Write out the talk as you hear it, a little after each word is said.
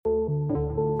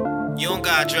You don't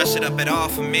gotta dress it up at all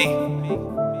for me.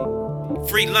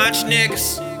 Free lunch,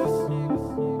 niggas.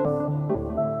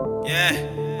 Yeah.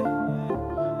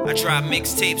 I drop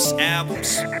mixtapes,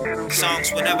 albums,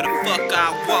 songs, whatever the fuck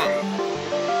I want.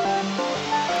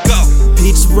 Go.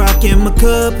 Peach rock in my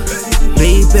cup,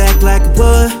 laid back like a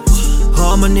bud.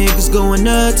 All my niggas going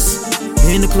nuts.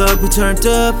 In the club we turned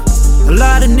up. A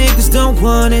lot of niggas don't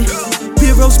want it.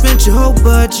 Piro spent your whole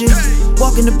budget.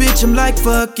 Walking the bitch, I'm like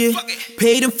fuck it.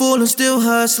 Paid in full and still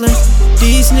hustling.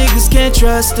 These niggas can't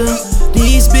trust them.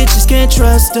 These bitches can't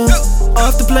trust them.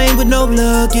 Off the plane with no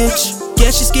luggage.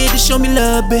 Guess she scared to show me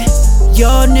love, it.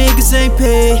 Y'all niggas ain't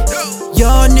paid.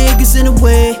 Y'all niggas in the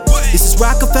way. This is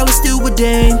Rockefeller still with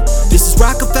Dame. This is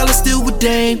Rockefeller still with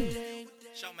Dame.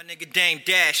 Show my nigga Dame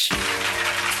Dash.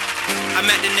 I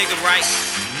met the nigga right.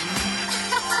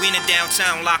 We in the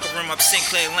downtown locker room up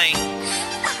Sinclair Lane.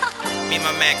 Me and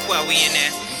my man Quell, we in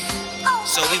there.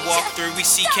 So we walk through, we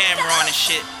see Cameron and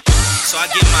shit. So I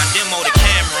give my demo to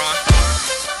Cameron.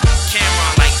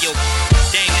 Cameron like, yo,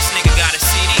 Dame, this nigga got a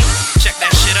CD. Check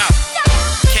that shit out.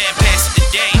 Cam pass it to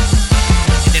Dame.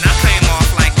 And then I came off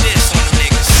like this on them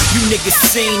niggas. You niggas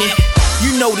seen it.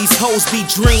 You know these hoes be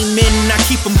dreaming. I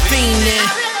keep them fiending.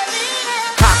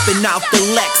 Hopping out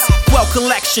the Lex. Well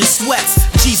collection sweats.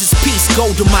 Jesus peace,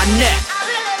 gold to my neck.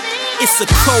 It's a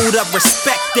code of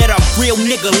respect that a real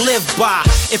nigga live by.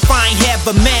 If I ain't have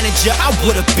a manager, I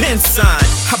would've been signed.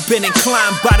 I've been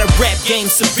inclined by the rap game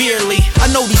severely. I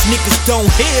know these niggas don't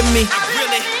hear me. I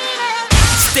really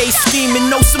stay scheming,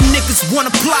 know some niggas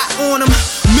wanna plot on them.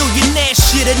 Millionaire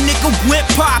shit, a nigga went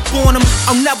pop on them.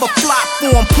 I'll never flop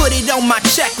for him, put it on my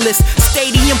checklist.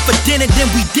 Stadium for dinner, then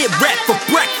we did rap for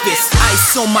breakfast.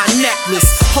 Ice on my necklace,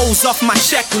 hoes off my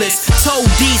checklist. Told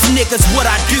these niggas what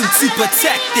I do to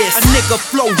protect this. A nigga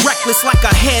flow reckless like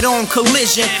a head-on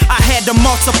collision. I had to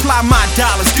multiply my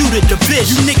dollars due to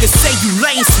division. You niggas say you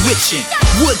lane switching,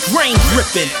 wood grain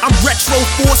gripping. I'm retro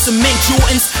for some men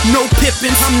Jordans, no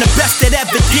Pippins. I'm the best that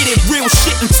ever did it, real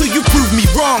shit until you prove me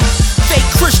wrong. Fake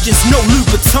Christians, no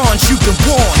Louboutins, you can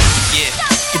warn. Yeah,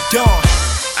 the dawn.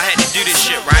 I had to do this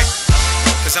shit, right?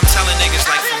 Cause I'm telling niggas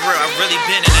like for real, I've really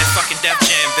been in that fucking Def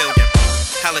Jam building.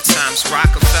 Hella times,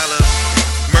 Rockefeller,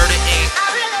 Murder Inc.,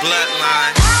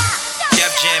 Bloodline,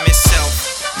 Def Jam itself,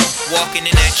 walking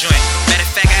in that joint. Matter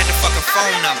of fact, I had the fucking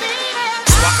phone number,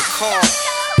 so I could call,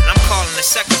 and I'm calling the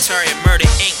secretary of Murder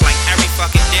Inc. like every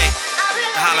fucking day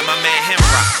to holler my man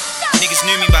Hemrock. Niggas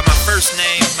knew me by my first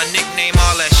name, my nickname,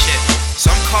 all that shit. So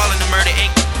I'm calling the Murder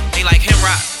Inc. They like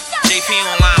Hemrock, JP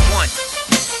on line 1.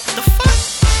 The fuck?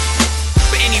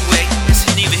 But anyway, it's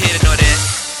neither here nor there.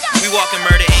 We walking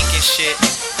Murder Inc. and shit.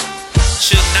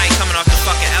 Suge Knight coming off the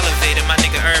fucking elevator. My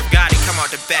nigga Irv Gotti come out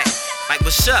the back. Like,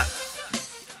 what's up?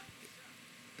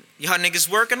 Y'all niggas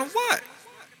working or what?